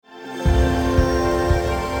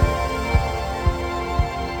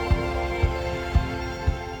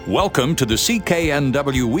Welcome to the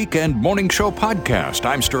CKNW Weekend Morning Show podcast.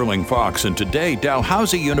 I'm Sterling Fox, and today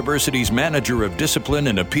Dalhousie University's Manager of Discipline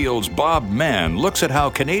and Appeals, Bob Mann, looks at how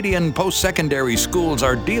Canadian post-secondary schools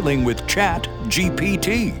are dealing with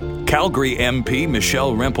ChatGPT. Calgary MP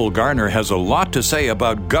Michelle Rempel-Garner has a lot to say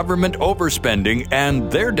about government overspending and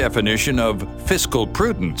their definition of fiscal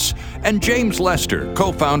prudence. And James Lester,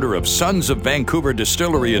 co-founder of Sons of Vancouver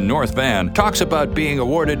Distillery in North Van, talks about being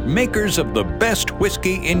awarded Makers of the Best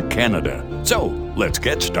Whiskey in Canada. So, let's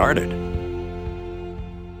get started.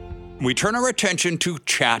 We turn our attention to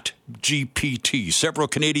ChatGPT. Several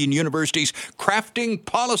Canadian universities crafting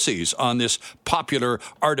policies on this popular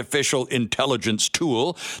artificial intelligence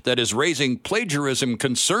tool that is raising plagiarism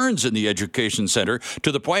concerns in the education center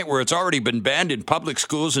to the point where it's already been banned in public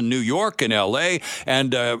schools in New York and LA.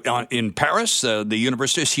 And in Paris, the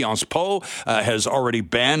University of Sciences Po has already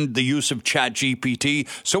banned the use of ChatGPT.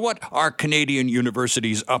 So what are Canadian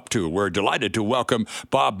universities up to? We're delighted to welcome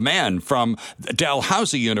Bob Mann from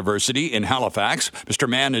Dalhousie University in Halifax. Mr.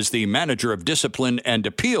 Mann is the Manager of Discipline and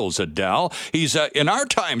Appeals at Dal. He's in our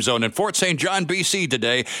time zone in Fort St. John, BC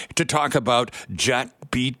today to talk about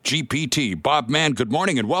ChatGPT. Bob Mann, good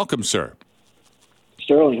morning and welcome, sir.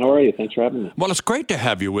 Sterling, how are you? Thanks for having me. Well, it's great to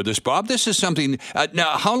have you with us, Bob. This is something.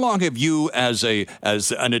 Now, how long have you, as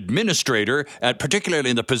an administrator, particularly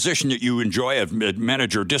in the position that you enjoy of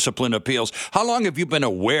Manager Discipline Appeals, how long have you been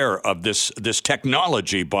aware of this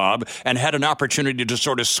technology, Bob, and had an opportunity to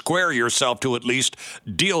sort of square yourself to at least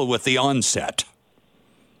deal with the onset?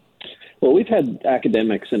 Well, we've had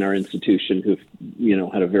academics in our institution who've,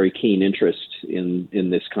 had a very keen interest in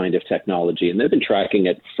this kind of technology, and they've been tracking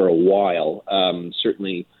it for a while.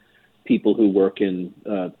 Certainly, people who work in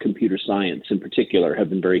computer science in particular have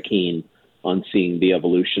been very keen on seeing the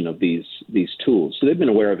evolution of these tools. So they've been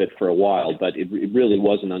aware of it for a while, but it really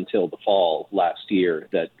wasn't until the fall last year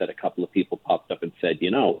that a couple of people popped up and said,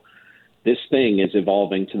 this thing is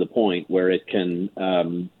evolving to the point where it can,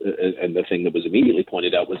 and the thing that was immediately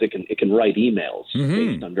pointed out was it can write emails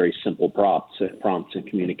based on very simple prompts and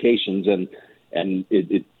communications, and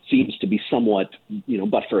it seems to be somewhat,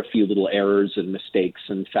 but for a few little errors and mistakes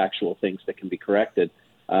and factual things that can be corrected,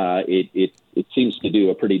 it seems to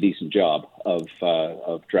do a pretty decent job of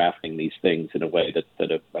drafting these things in a way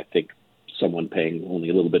that I think someone paying only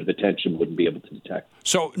a little bit of attention wouldn't be able to detect.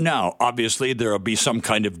 So now, obviously, there will be some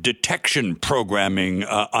kind of detection programming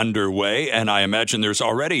underway, and I imagine there's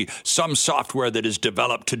already some software that is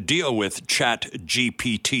developed to deal with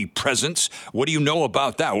ChatGPT presence. What do you know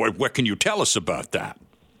about that? What can you tell us about that?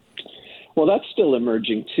 Well, that's still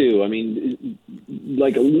emerging, too. I mean,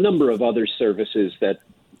 like a number of other services that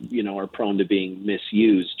are prone to being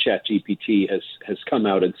misused, ChatGPT has come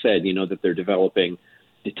out and said, that they're developing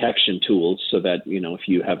detection tools so that, if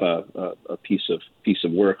you have a piece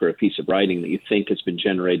of work or a piece of writing that you think has been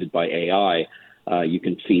generated by AI, you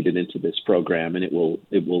can feed it into this program and it will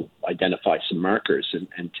identify some markers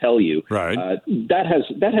and tell you. Right. That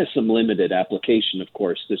has some limited application, of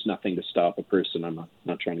course. There's nothing to stop a person. I'm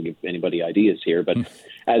not trying to give anybody ideas here, but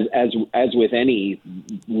as with any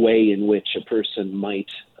way in which a person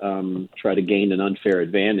might try to gain an unfair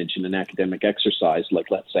advantage in an academic exercise,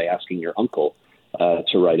 like let's say asking your uncle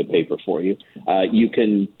to write a paper for you. You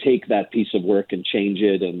can take that piece of work and change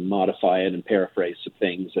it and modify it and paraphrase some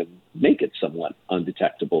things and make it somewhat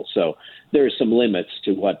undetectable. So there are some limits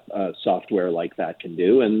to what software like that can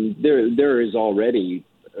do. And there is already,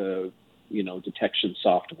 detection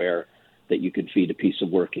software that you can feed a piece of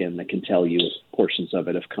work in that can tell you if portions of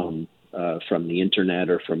it have come from the internet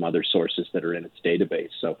or from other sources that are in its database.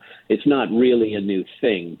 So it's not really a new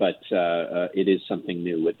thing, but it is something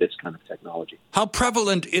new with this kind of technology. How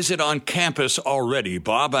prevalent is it on campus already,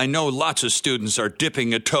 Bob? I know lots of students are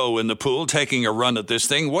dipping a toe in the pool, taking a run at this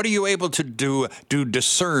thing. What are you able to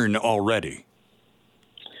discern already?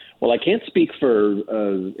 Well, I can't speak for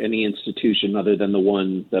any institution other than the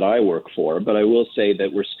one that I work for, but I will say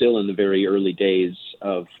that we're still in the very early days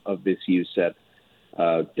of this use at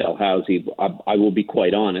Dalhousie. I will be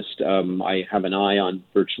quite honest. I have an eye on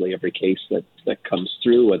virtually every case that comes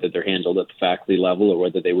through, whether they're handled at the faculty level or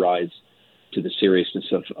whether they rise to the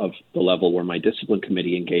seriousness of the level where my discipline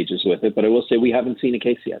committee engages with it. But I will say we haven't seen a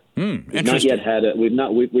case yet. We've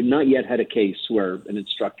not yet had a case where an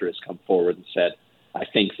instructor has come forward and said, I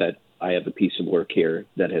think that I have a piece of work here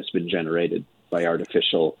that has been generated by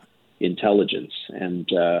artificial intelligence. And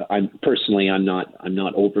I'm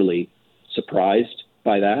not overly surprised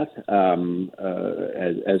by that,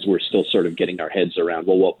 as we're still sort of getting our heads around,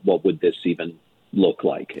 well, what would this even look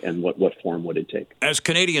like, and what form would it take? As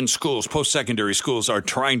Canadian schools, post-secondary schools, are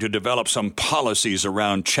trying to develop some policies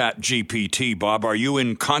around ChatGPT, Bob, are you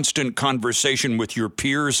in constant conversation with your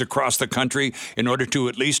peers across the country in order to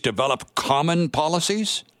at least develop common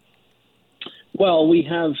policies? Well, we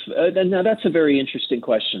have. Now, that's a very interesting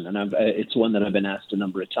question, and it's one that I've been asked a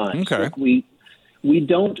number of times. Okay. Look, we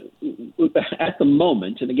don't, at the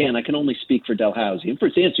moment, and again, I can only speak for Dalhousie. And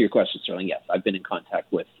first, to answer your question, Sterling, yes, I've been in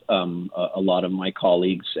contact with a lot of my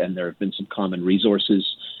colleagues, and there have been some common resources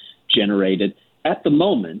generated. At the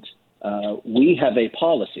moment, we have a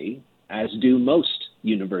policy, as do most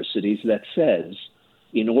universities, that says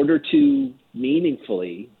in order to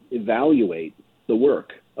meaningfully evaluate the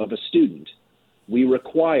work of a student, we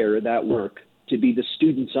require that work to be the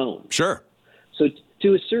student's own. Sure. So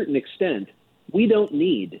to a certain extent, we don't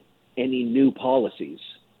need any new policies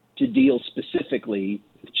to deal specifically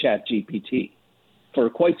with ChatGPT. For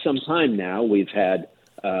quite some time now, we've had,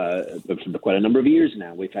 for quite a number of years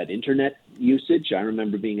now, we've had internet usage. I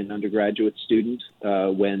remember being an undergraduate student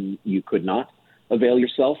when you could not avail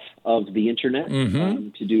yourself of the internet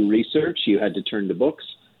to do research. You had to turn to books.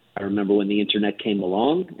 I remember when the internet came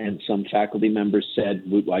along and some faculty members said,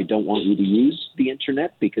 I don't want you to use the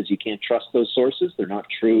internet because you can't trust those sources. They're not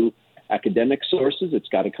true academic sources. It's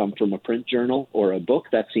got to come from a print journal or a book.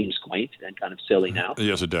 That seems quaint and kind of silly now.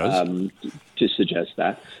 Yes, it does. To suggest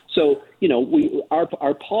that. So,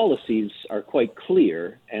 our policies are quite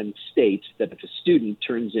clear and state that if a student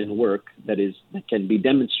turns in work that can be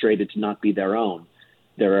demonstrated to not be their own,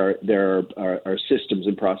 there are systems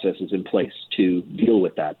and processes in place to deal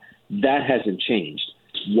with that. That hasn't changed.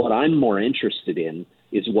 What I'm more interested in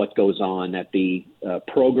is what goes on at the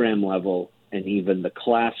program level and even the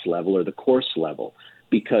class level or the course level,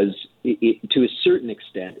 because to a certain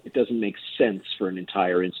extent, it doesn't make sense for an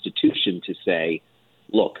entire institution to say,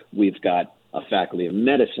 look, we've got a faculty of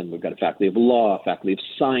medicine, we've got a faculty of law, a faculty of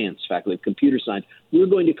science, faculty of computer science. We're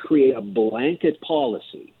going to create a blanket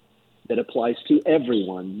policy that applies to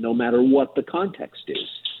everyone, no matter what the context is,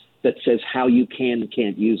 that says how you can and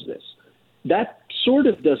can't use this. That sort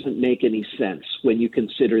of doesn't make any sense when you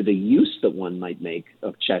consider the use that one might make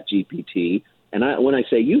of ChatGPT. And when I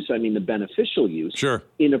say use, I mean the beneficial use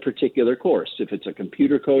in a particular course. If it's a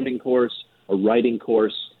computer coding course, a writing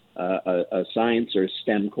course, a science or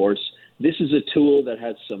STEM course, this is a tool that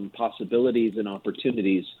has some possibilities and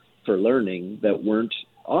opportunities for learning that weren't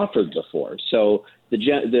offered before. So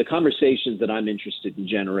the conversations that I'm interested in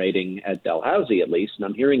generating at Dalhousie, at least, and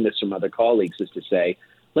I'm hearing this from other colleagues, is to say,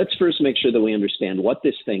 let's first make sure that we understand what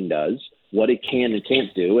this thing does, what it can and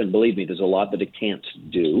can't do. And believe me, there's a lot that it can't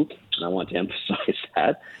do, and I want to emphasize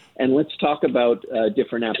that. And let's talk about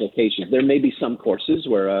different applications. There may be some courses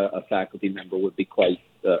where a faculty member would be quite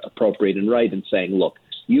appropriate and right in saying, look,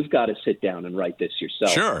 you've got to sit down and write this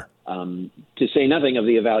yourself. Sure. To say nothing of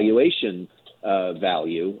the evaluation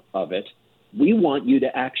value of it, we want you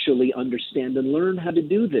to actually understand and learn how to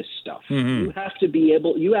do this stuff. Mm-hmm. You have to be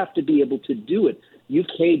able to do it. You've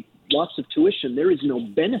paid lots of tuition. There is no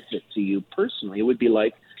benefit to you personally. It would be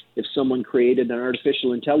like if someone created an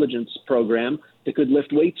artificial intelligence program that could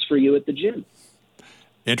lift weights for you at the gym.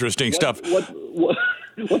 Interesting stuff.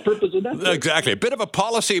 What purpose would that serve? Exactly. A bit of a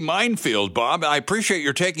policy minefield, Bob. I appreciate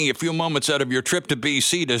your taking a few moments out of your trip to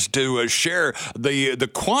BC to share the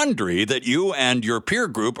quandary that you and your peer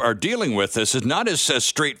group are dealing with. This is not as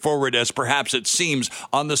straightforward as perhaps it seems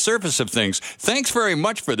on the surface of things. Thanks very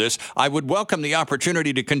much for this. I would welcome the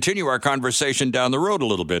opportunity to continue our conversation down the road a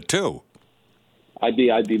little bit, too. I'd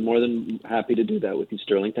be more than happy to do that with you,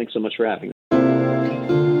 Sterling. Thanks so much for having me.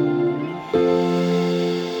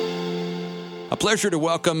 A pleasure to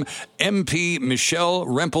welcome MP Michelle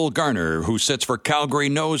Rempel-Garner, who sits for Calgary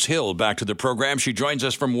Nose Hill, back to the program. She joins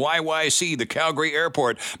us from YYC, the Calgary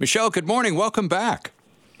Airport. Michelle, good morning. Welcome back.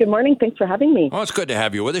 Good morning. Thanks for having me. Oh, it's good to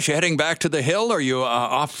have you with us. You heading back to the Hill, or are you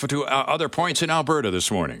off to other points in Alberta this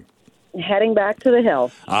morning? Heading back to the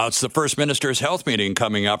Hill. It's the First Minister's health meeting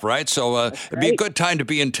coming up, right? So it'd be a good time to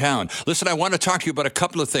be in town. Listen, I want to talk to you about a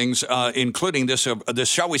couple of things, including this,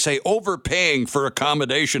 shall we say, overpaying for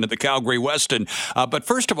accommodation at the Calgary Westin. But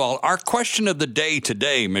first of all, our question of the day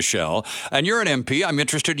today, Michelle, and you're an MP, I'm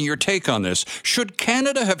interested in your take on this. Should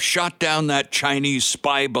Canada have shot down that Chinese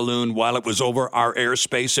spy balloon while it was over our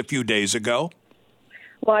airspace a few days ago?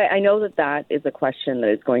 Well, I know that is a question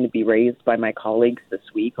that is going to be raised by my colleagues this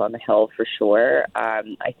week on the Hill for sure.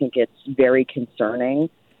 I think it's very concerning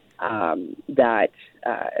that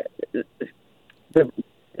the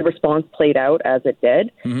response played out as it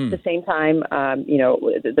did. Mm-hmm. At the same time,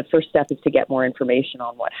 the first step is to get more information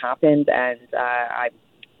on what happened, and I'm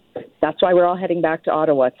that's why we're all heading back to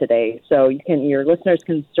Ottawa today. So your listeners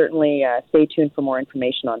can certainly stay tuned for more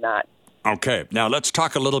information on that. Okay, now let's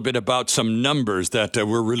talk a little bit about some numbers that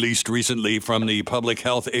were released recently from the Public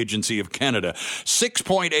Health Agency of Canada.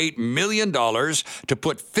 $6.8 million to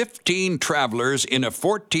put 15 travelers in a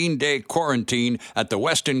 14-day quarantine at the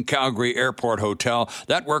Westin Calgary Airport Hotel.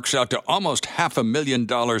 That works out to almost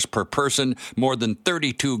 $500,000 per person, more than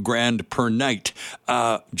 $32,000 per night.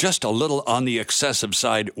 Just a little on the excessive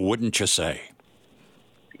side, wouldn't you say?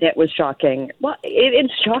 It was shocking. Well,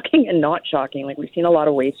 it's shocking and not shocking. Like, we've seen a lot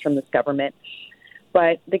of waste from this government.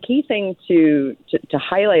 But the key thing to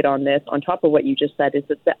highlight on this, on top of what you just said, is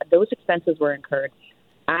that those expenses were incurred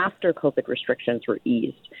after COVID restrictions were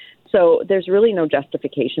eased. So there's really no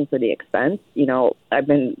justification for the expense. I've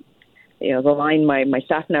been, the line my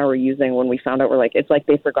staff and I were using when we found out, we're like, it's like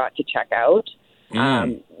they forgot to check out.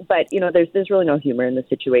 But, there's really no humor in the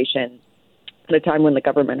situation. At a time when the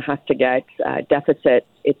government has to get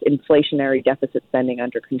its inflationary deficit spending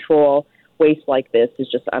under control, waste like this is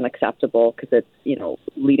just unacceptable because it's,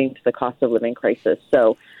 leading to the cost of living crisis.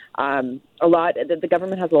 So the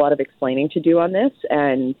government has a lot of explaining to do on this,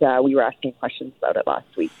 and we were asking questions about it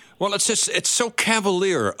last week. Well, it's so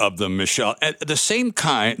cavalier of them, Michelle. At the same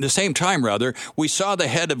time, we saw the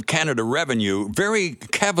head of Canada Revenue very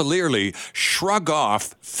cavalierly shrug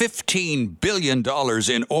off $15 billion in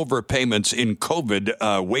overpayments in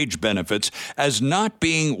COVID wage benefits as not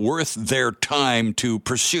being worth their time to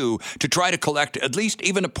pursue, to try to collect at least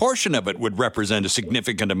even a portion of it would represent a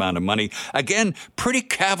significant amount of money. Again, pretty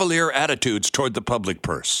cavalier attitudes toward the public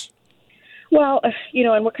purse. Well,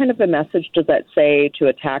 and what kind of a message does that say to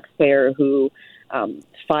a taxpayer who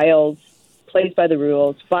plays by the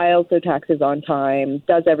rules, files their taxes on time,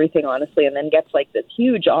 does everything honestly, and then gets like this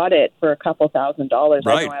huge audit for a couple $1,000s?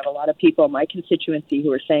 Right. I know I have a lot of people in my constituency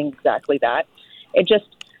who are saying exactly that. It just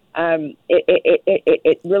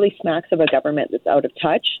it really smacks of a government that's out of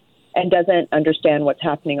touch and doesn't understand what's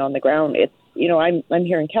happening on the ground. It's I'm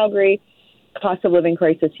here in Calgary. Cost of living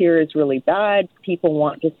crisis here is really bad. People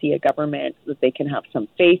want to see a government that they can have some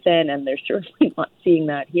faith in, and they're certainly not seeing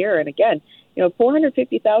that here. And again,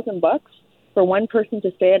 $450,000 for one person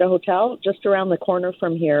to stay at a hotel just around the corner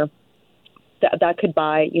from here, that could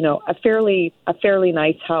buy, a fairly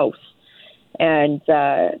nice house. And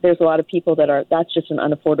there's a lot of people that's just an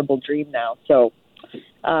unaffordable dream now. So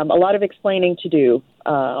a lot of explaining to do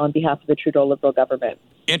on behalf of the Trudeau Liberal government.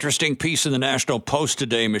 Interesting piece in the National Post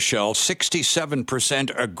today, Michelle.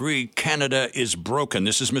 67% agree Canada is broken.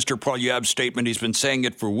 This is Mr. Poilievre's statement. He's been saying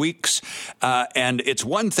it for weeks. And it's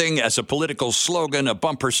one thing as a political slogan, a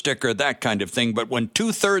bumper sticker, that kind of thing. But when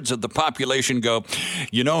 2/3 of the population go,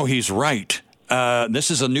 he's right.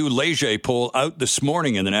 This is a new Leger poll out this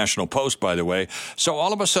morning in the National Post, by the way. So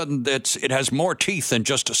all of a sudden, it has more teeth than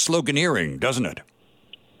just sloganeering, doesn't it?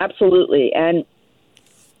 Absolutely. And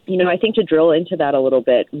I think to drill into that a little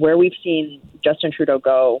bit, where we've seen Justin Trudeau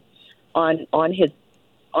go on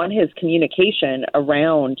his communication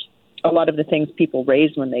around a lot of the things people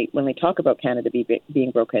raise when they talk about Canada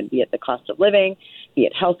being broken, be it the cost of living, be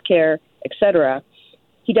it healthcare, etc.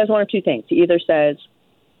 He does one of two things. He either says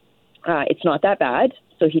it's not that bad,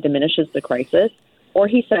 so he diminishes the crisis, or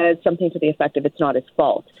he says something to the effect of it's not his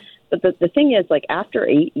fault. But the thing is, like, after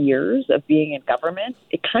 8 years of being in government,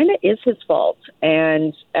 it kind of is his fault.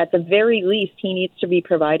 And at the very least, he needs to be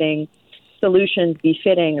providing solutions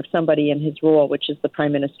befitting of somebody in his role, which is the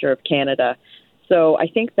Prime Minister of Canada. So I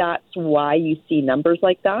think that's why you see numbers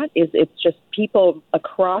like that, is it's just people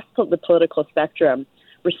across the political spectrum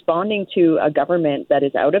responding to a government that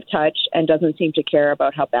is out of touch and doesn't seem to care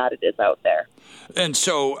about how bad it is out there. And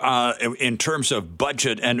so in terms of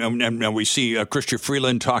budget, and we see Chrystia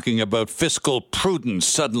Freeland talking about fiscal prudence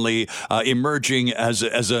suddenly emerging as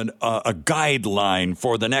a guideline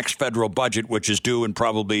for the next federal budget, which is due in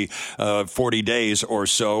probably 40 days or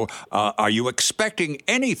so. Are you expecting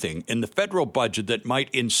anything in the federal budget that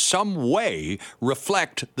might in some way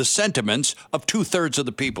reflect the sentiments of 2/3 of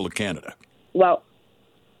the people of Canada? Well,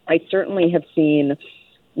 I certainly have seen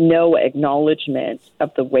no acknowledgement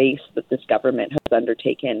of the waste that this government has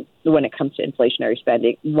undertaken when it comes to inflationary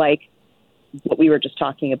spending, like what we were just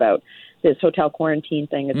talking about. This hotel quarantine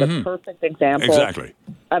thing is a perfect example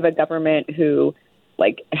of a government who,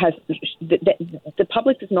 has the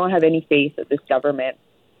public does not have any faith that this government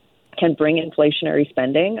can bring inflationary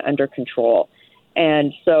spending under control.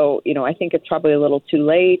 And so, I think it's probably a little too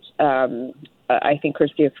late. I think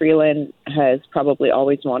Chrystia Freeland has probably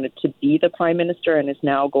always wanted to be the Prime Minister and is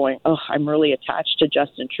now going, I'm really attached to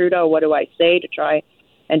Justin Trudeau. What do I say to try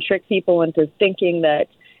and trick people into thinking that,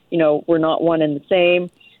 we're not one and the same?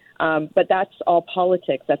 But that's all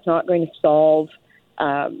politics. That's not going to solve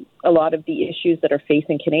a lot of the issues that are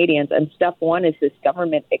facing Canadians. And step one is this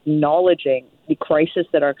government acknowledging the crisis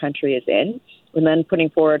that our country is in and then putting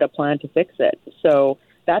forward a plan to fix it. So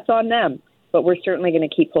that's on them. But we're certainly going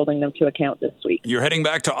to keep holding them to account this week. You're heading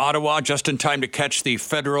back to Ottawa just in time to catch the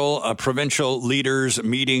federal provincial leaders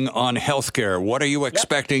meeting on healthcare. What are you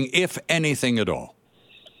expecting, if anything at all?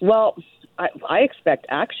 Well, I expect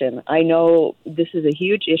action. I know this is a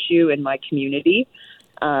huge issue in my community.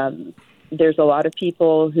 There's a lot of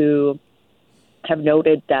people who have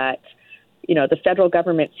noted that, the federal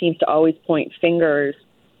government seems to always point fingers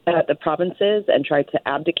at the provinces and try to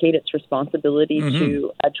abdicate its responsibility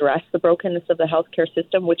to address the brokenness of the healthcare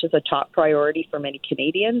system, which is a top priority for many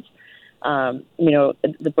Canadians.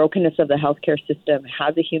 The brokenness of the healthcare system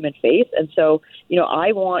has a human face. And so,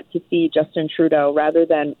 I want to see Justin Trudeau, rather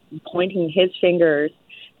than pointing his fingers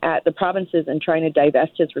at the provinces and trying to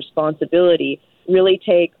divest his responsibility, really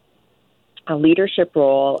take a leadership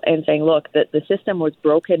role and saying, look, the system was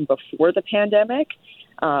broken before the pandemic.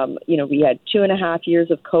 We had 2.5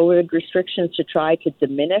 years of COVID restrictions to try to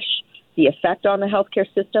diminish the effect on the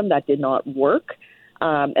healthcare system. That did not work.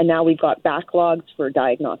 And now we've got backlogs for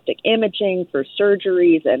diagnostic imaging, for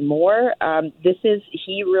surgeries, and more.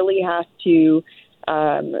 He really has to,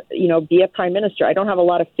 be a prime minister. I don't have a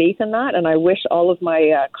lot of faith in that, and I wish all of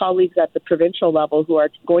my colleagues at the provincial level who are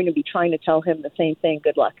going to be trying to tell him the same thing,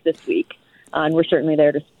 good luck this week. And we're certainly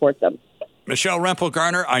there to support them. Michelle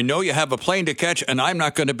Rempel-Garner, I know you have a plane to catch, and I'm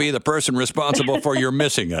not going to be the person responsible for your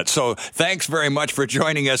missing it. So thanks very much for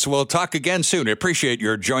joining us. We'll talk again soon. I appreciate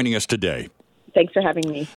your joining us today. Thanks for having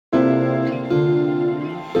me.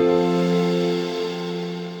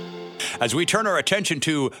 As we turn our attention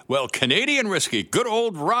to, Canadian whiskey, good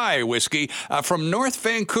old rye whiskey from North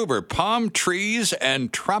Vancouver, Palm Trees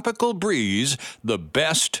and Tropical Breeze, the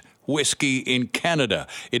best whiskey in Canada.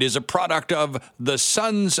 It is a product of the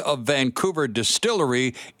Sons of Vancouver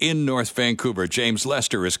Distillery in North Vancouver. James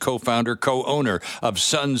Lester is co-founder, co-owner of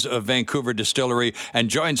Sons of Vancouver Distillery and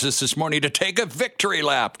joins us this morning to take a victory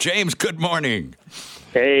lap. James, good morning.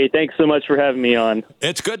 Hey, thanks so much for having me on.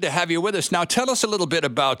 It's good to have you with us. Now, tell us a little bit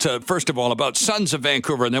about, first of all, about Sons of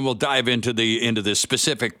Vancouver, and then we'll dive into the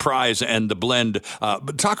specific prize and the blend.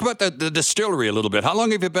 But talk about the distillery a little bit. How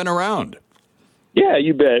long have you been around? Yeah,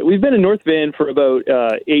 you bet. We've been in North Van for about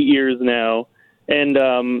 8 years now, and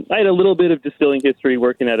I had a little bit of distilling history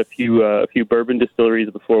working at a few bourbon distilleries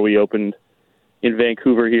before we opened in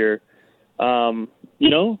Vancouver here. You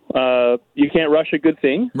can't rush a good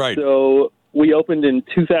thing. Right. So we opened in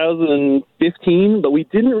 2015, but we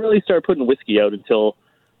didn't really start putting whiskey out until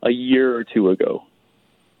a year or two ago.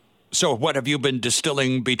 So what have you been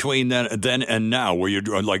distilling between then and now? Were you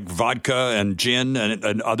doing like vodka and gin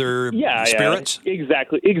and other spirits? Yeah,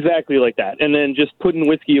 exactly like that. And then just putting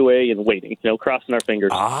whiskey away and waiting, crossing our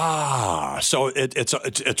fingers. So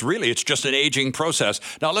it's just an aging process.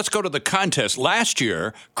 Now let's go to the contest. Last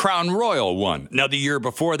year, Crown Royal won. Now the year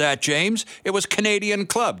before that, James, it was Canadian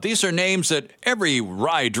Club. These are names that every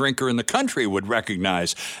rye drinker in the country would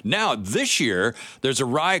recognize. Now this year, there's a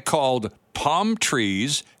rye called Palm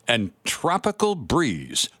Trees and Tropical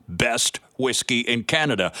Breeze, best whiskey in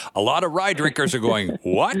Canada. A lot of rye drinkers are going,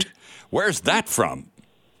 what? Where's that from?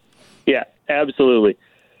 Yeah, absolutely.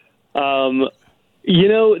 This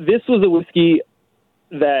was a whiskey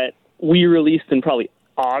that we released in probably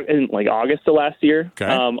August of last year.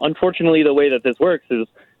 Okay. Unfortunately, the way that this works is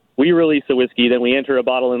we release a whiskey, then we enter a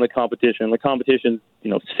bottle in the competition. The competition,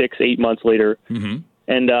 6-8 months later. Mm-hmm.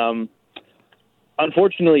 And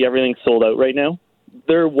unfortunately, everything's sold out right now.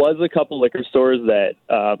 There was a couple liquor stores that,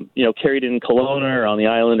 carried it in Kelowna or on the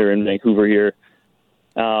island or in Vancouver here.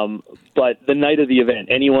 But the night of the event,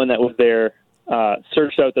 anyone that was there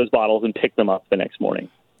searched out those bottles and picked them up the next morning.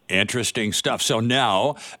 Interesting stuff. So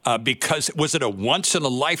now, was it a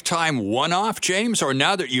once-in-a-lifetime one-off, James? Or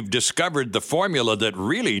now that you've discovered the formula that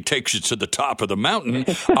really takes you to the top of the mountain,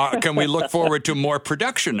 can we look forward to more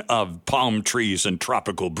production of Palm Trees and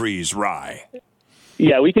Tropical Breeze rye?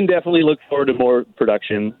 Yeah, we can definitely look forward to more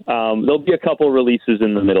production. There'll be a couple releases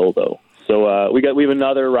in the middle, though. So we have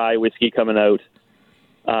another rye whiskey coming out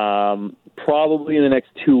probably in the next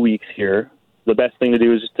 2 weeks here. The best thing to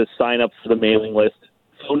do is just to sign up for the mailing list.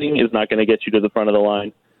 Phoning is not going to get you to the front of the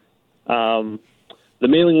line. The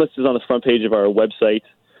mailing list is on the front page of our website.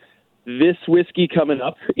 This whiskey coming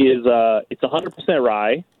up is it's 100%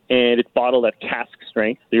 rye, and it's bottled at cask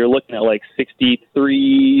strength. So you're looking at like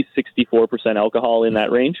 63, 64% alcohol in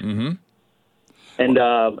that range. Mm-hmm.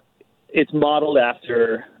 And it's modeled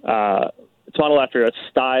after a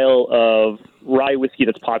style of rye whiskey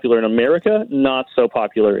that's popular in America, not so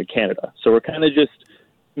popular in Canada. So we're kind of just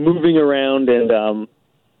moving around and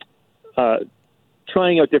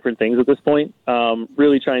trying out different things at this point.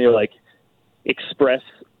 Really trying to like express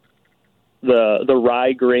the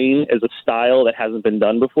rye grain as a style that hasn't been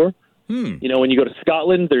done before. You know, when you go to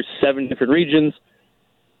Scotland, there's 7 different regions,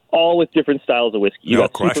 all with different styles of whiskey. You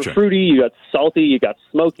got super fruity, you got salty, you got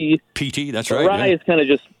smoky. Peaty, that's right. Rye is kind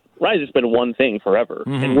of rye's just been one thing forever,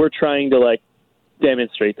 and we're trying to like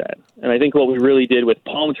demonstrate that. And I think what we really did with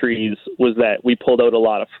Palm Trees was that we pulled out a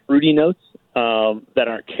lot of fruity notes that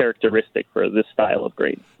aren't characteristic for this style of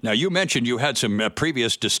grain. Now, you mentioned you had some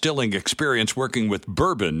previous distilling experience working with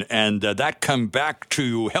bourbon, and that come back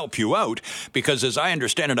to help you out, because as I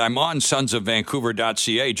understand it, I'm on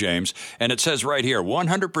sonsofvancouver.ca, James, and it says right here,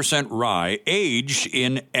 100% rye, aged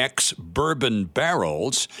in ex-bourbon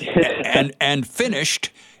barrels and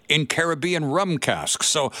finished in Caribbean rum casks.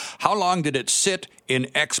 So how long did it sit in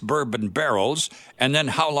ex-bourbon barrels, and then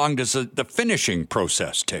how long does the finishing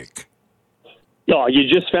process take? Oh, you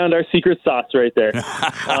just found our secret sauce right there.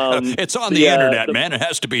 It's on the internet, man. It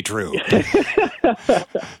has to be true.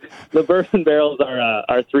 The bourbon barrels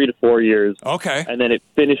are 3 to 4 years. Okay. And then it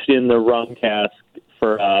finished in the rum cask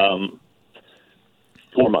for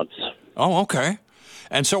 4 months. Oh, okay.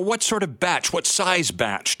 And so what size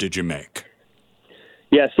batch did you make?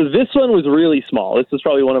 Yeah, so this one was really small. This was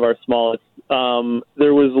probably one of our smallest.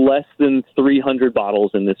 There was less than 300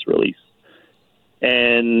 bottles in this release.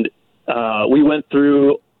 And we went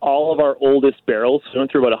through all of our oldest barrels. We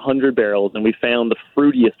went through about 100 barrels, and we found the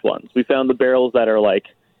fruitiest ones. We found the barrels that are like,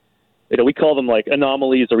 we call them like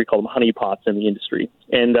anomalies, or we call them honeypots in the industry.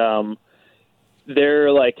 And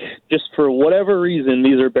they're like, just for whatever reason,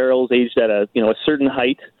 these are barrels aged at a certain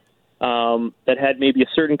height that had maybe a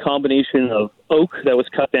certain combination of oak that was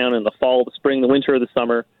cut down in the fall, the spring, the winter, or the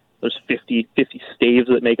summer. There's 50 staves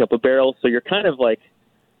that make up a barrel. So you're kind of like,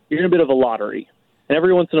 you're in a bit of a lottery. And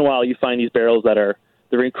every once in a while, you find these barrels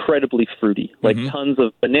they're incredibly fruity, like tons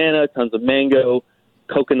of banana, tons of mango,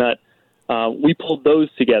 coconut. We pulled those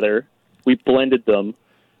together, we blended them,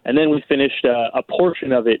 and then we finished a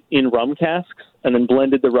portion of it in rum casks, and then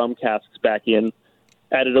blended the rum casks back in,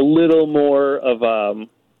 added a little more of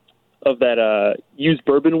that used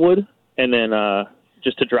bourbon wood, and then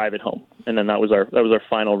just to drive it home. And then that was our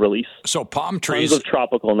final release. So Palm Trees, tons of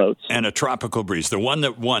tropical notes, and a tropical breeze. The one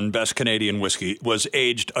that won Best Canadian Whiskey was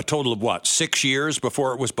aged a total of 6 years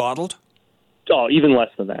before it was bottled? Oh, even less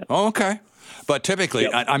than that. Oh, okay. But typically,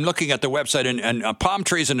 yep. I'm looking at the website, and Palm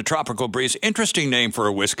Trees and a Tropical Breeze, interesting name for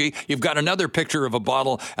a whiskey. You've got another picture of a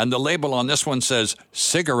bottle, and the label on this one says,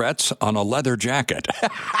 cigarettes on a leather jacket.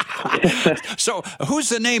 So who's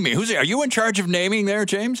the naming? Are you in charge of naming there,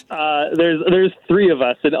 James? There's 3 of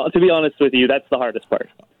us, and to be honest with you, that's the hardest part.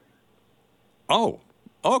 Oh.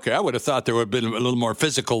 Okay, I would have thought there would have been a little more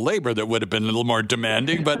physical labor that would have been a little more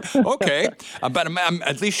demanding, but okay. But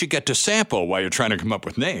at least you get to sample while you're trying to come up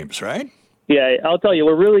with names, right? Yeah, I'll tell you,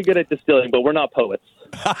 we're really good at distilling, but we're not poets.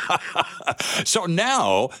 So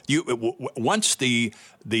now, once the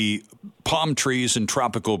Palm Trees and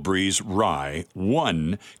Tropical Breeze Rye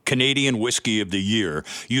won Canadian Whiskey of the Year,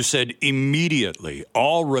 you said immediately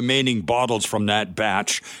all remaining bottles from that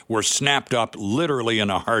batch were snapped up literally in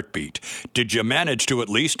a heartbeat. Did you manage to at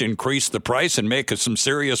least increase the price and make some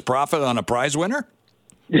serious profit on a prize winner?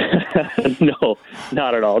 No,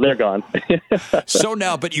 not at all. They're gone. So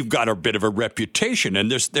now, but you've got a bit of a reputation, and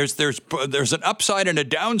there's an upside and a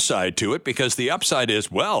downside to it, because the upside is,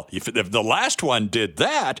 well, if the last one did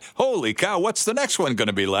that, holy cow, what's the next one going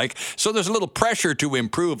to be like? So there's a little pressure to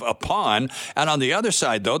improve upon, and on the other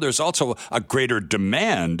side, though, there's also a greater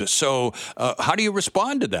demand. So how do you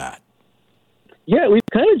respond to that? Yeah, we've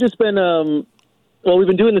kind of just been, we've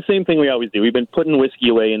been doing the same thing we always do. We've been putting whiskey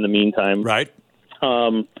away in the meantime. Right.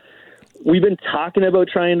 We've been talking about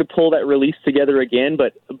trying to pull that release together again,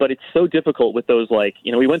 but it's so difficult with those,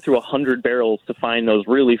 we went through 100 barrels to find those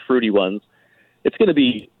really fruity ones. It's going to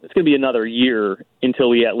be another year until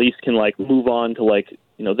we at least can move on to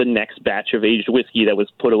the next batch of aged whiskey that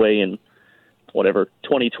was put away in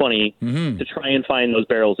 2020 to try and find those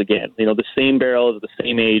barrels again. The same barrels, the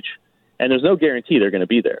same age, and there's no guarantee they're going to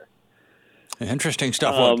be there. Interesting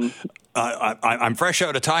stuff. Well, I'm fresh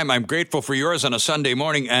out of time. I'm grateful for yours on a Sunday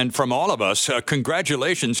morning, and from all of us,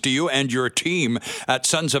 congratulations to you and your team at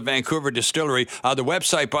Sons of Vancouver Distillery. The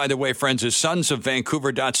website, by the way, friends, is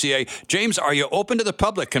sonsofvancouver.ca. James, are you open to the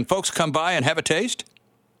public? Can folks come by and have a taste?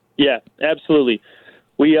 Yeah, absolutely.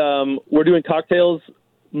 We're doing cocktails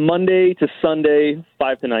Monday to Sunday,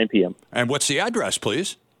 5 to 9 p.m. And what's the address,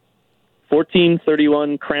 please?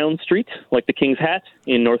 1431 Crown Street, like the King's Hat,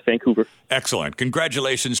 in North Vancouver. Excellent.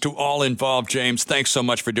 Congratulations to all involved, James. Thanks so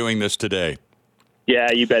much for doing this today.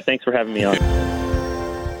 Yeah, you bet. Thanks for having me on.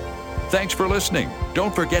 Thanks for listening.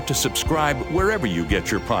 Don't forget to subscribe wherever you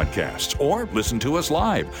get your podcasts or listen to us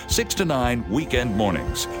live 6 to 9 weekend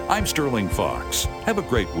mornings. I'm Sterling Fox. Have a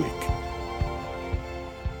great week.